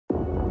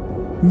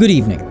Good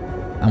evening,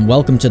 and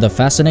welcome to the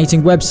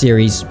fascinating web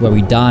series where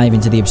we dive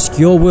into the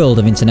obscure world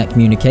of internet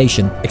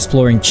communication,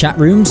 exploring chat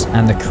rooms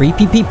and the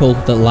creepy people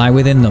that lie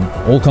within them.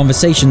 All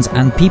conversations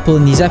and people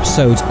in these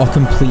episodes are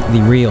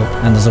completely real,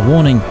 and as a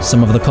warning,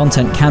 some of the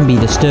content can be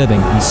disturbing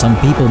and some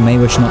people may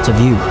wish not to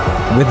view.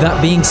 With that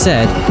being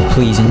said,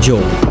 please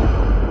enjoy.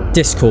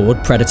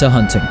 Discord Predator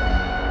Hunting.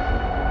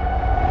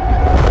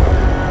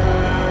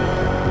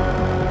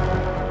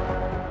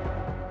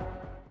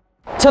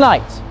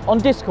 Tonight, on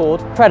Discord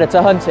Predator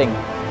Hunting,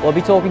 we'll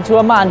be talking to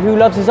a man who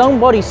loves his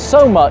own body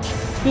so much,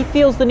 he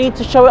feels the need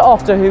to show it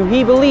off to who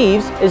he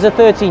believes is a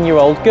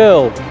 13-year-old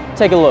girl.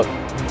 Take a look.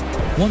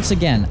 Once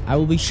again, I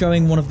will be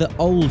showing one of the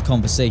old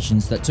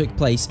conversations that took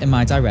place in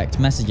my direct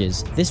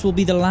messages. This will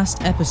be the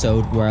last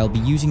episode where I'll be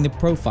using the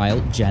profile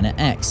Jenna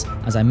X.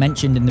 As I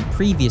mentioned in the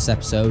previous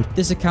episode,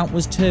 this account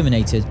was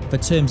terminated for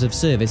terms of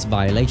service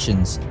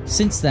violations.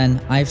 Since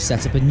then, I have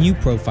set up a new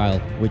profile,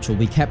 which will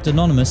be kept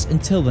anonymous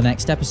until the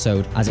next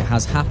episode, as it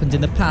has happened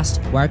in the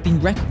past where I've been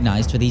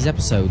recognised for these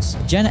episodes.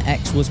 Jenna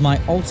X was my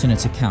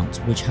alternate account,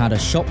 which had a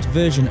shopped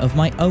version of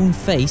my own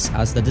face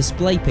as the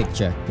display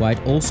picture, where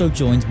I'd also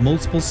joined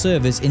multiple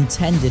servers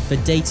intended for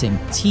dating,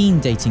 teen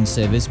dating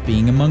servers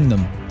being among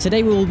them.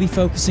 Today we will be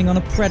focusing on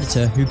a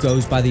predator who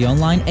goes by the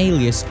online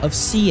alias of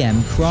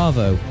CM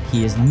Cravo.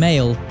 He is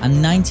male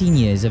and 19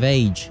 years of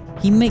age.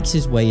 He makes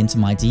his way into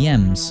my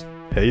DMs.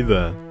 Hey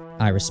there.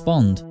 I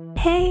respond.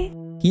 Hey.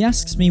 He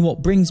asks me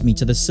what brings me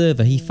to the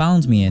server he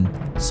found me in,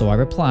 so I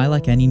reply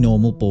like any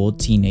normal bored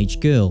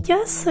teenage girl.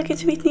 Yes, looking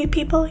to meet new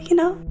people, you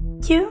know?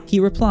 You? He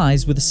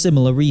replies with a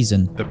similar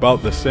reason.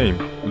 About the same,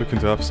 looking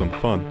to have some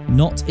fun.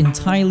 Not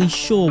entirely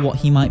sure what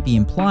he might be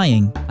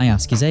implying, I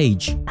ask his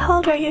age. How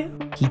old are you?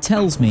 He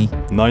tells me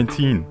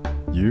 19.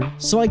 You?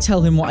 So I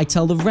tell him what I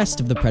tell the rest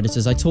of the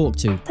predators I talk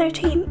to.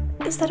 13.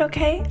 Is that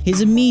okay?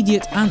 His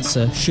immediate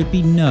answer should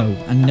be no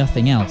and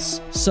nothing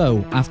else.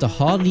 So, after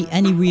hardly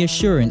any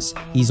reassurance,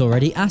 he's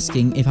already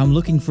asking if I'm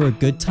looking for a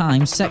good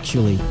time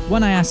sexually.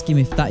 When I ask him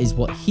if that is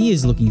what he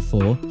is looking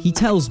for, he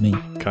tells me.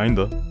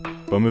 Kinda.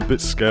 But I'm a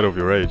bit scared of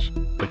your age.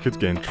 I could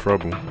get in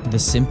trouble. The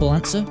simple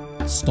answer?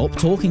 Stop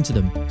talking to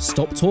them.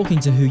 Stop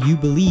talking to who you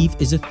believe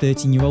is a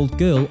 13-year-old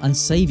girl and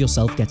save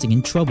yourself getting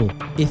in trouble.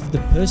 If the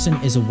person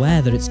is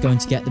aware that it's going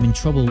to get them in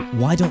trouble,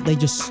 why don't they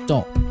just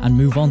stop and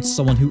move on to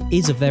someone who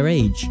is of their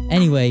age?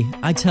 Anyway,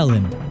 I tell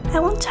him.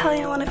 I won't tell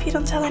anyone if you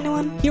don't tell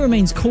anyone. He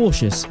remains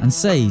cautious and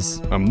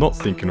says, I'm not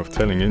thinking of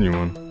telling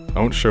anyone. I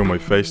won't show my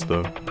face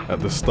though. At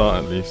the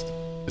start at least.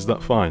 Is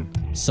that fine?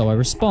 So I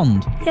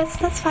respond. Yes,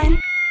 that's fine.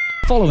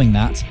 Following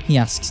that, he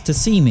asks to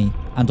see me,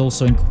 and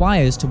also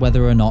inquires to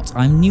whether or not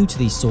I'm new to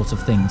these sort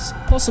of things,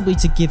 possibly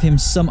to give him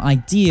some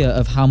idea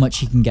of how much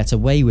he can get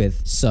away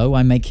with. So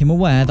I make him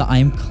aware that I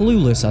am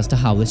clueless as to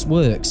how this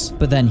works.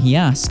 But then he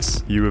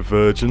asks, You a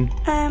virgin?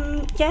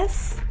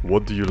 Yes.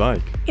 What do you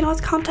like? In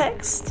what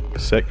context?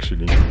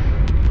 Sexually.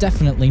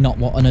 Definitely not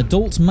what an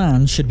adult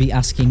man should be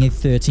asking a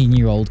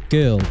 13-year-old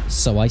girl,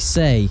 so I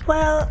say.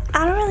 Well,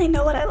 I don't really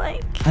know what I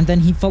like. And then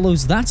he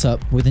follows that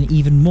up with an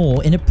even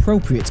more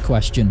inappropriate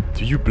question.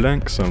 Do you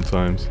blank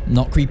sometimes?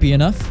 Not creepy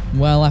enough?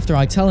 Well, after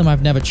I tell him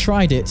I've never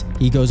tried it,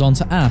 he goes on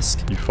to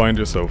ask. You find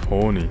yourself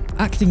horny?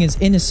 Acting as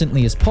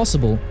innocently as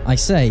possible, I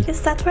say.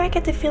 Is that where I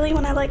get the feeling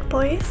when I like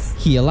boys?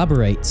 He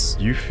elaborates.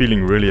 You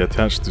feeling really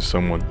attached to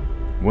someone,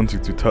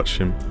 wanting to touch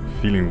him,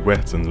 feeling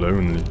wet and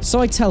lonely. So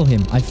I tell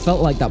him I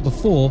felt like that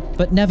before,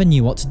 but never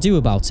knew what to do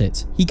about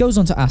it. He goes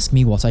on to ask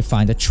me what I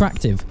find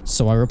attractive,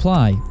 so I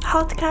reply.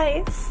 Hot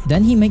guys.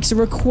 Then he makes a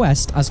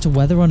request as to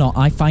whether or not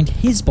I find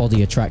his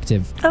body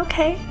attractive.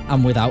 Okay.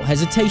 And without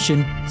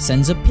hesitation,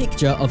 sends a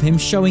picture of him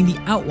showing the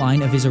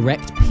outline of his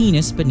erect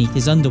penis beneath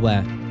his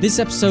underwear. This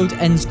episode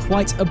ends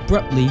quite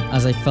abruptly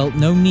as I felt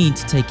no need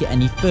to take it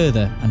any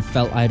further and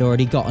felt I had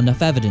already got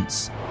enough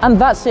evidence. And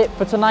that's it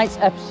for tonight's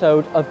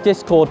episode of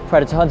Discord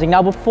Predator Hunting.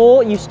 Now,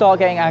 before you start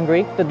getting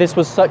angry that this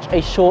was such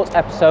a short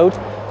episode,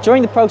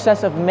 during the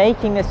process of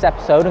making this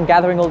episode and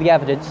gathering all the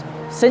evidence,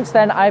 since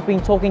then I've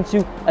been talking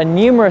to a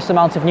numerous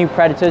amount of new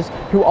predators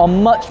who are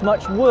much,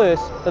 much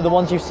worse than the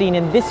ones you've seen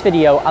in this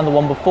video and the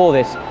one before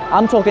this.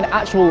 I'm talking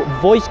actual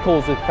voice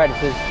calls with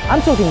predators.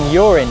 I'm talking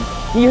urine.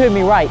 You heard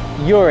me right,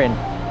 urine.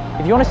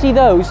 If you want to see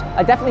those,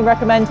 I definitely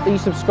recommend that you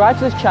subscribe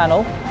to this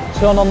channel,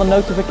 turn on the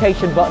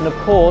notification button of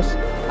course,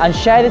 and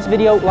share this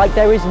video like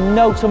there is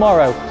no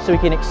tomorrow so we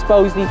can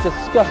expose these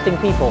disgusting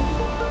people.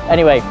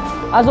 Anyway,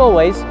 as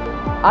always,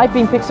 I've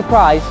been Pick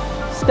Surprise,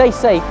 stay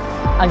safe,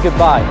 and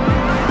goodbye.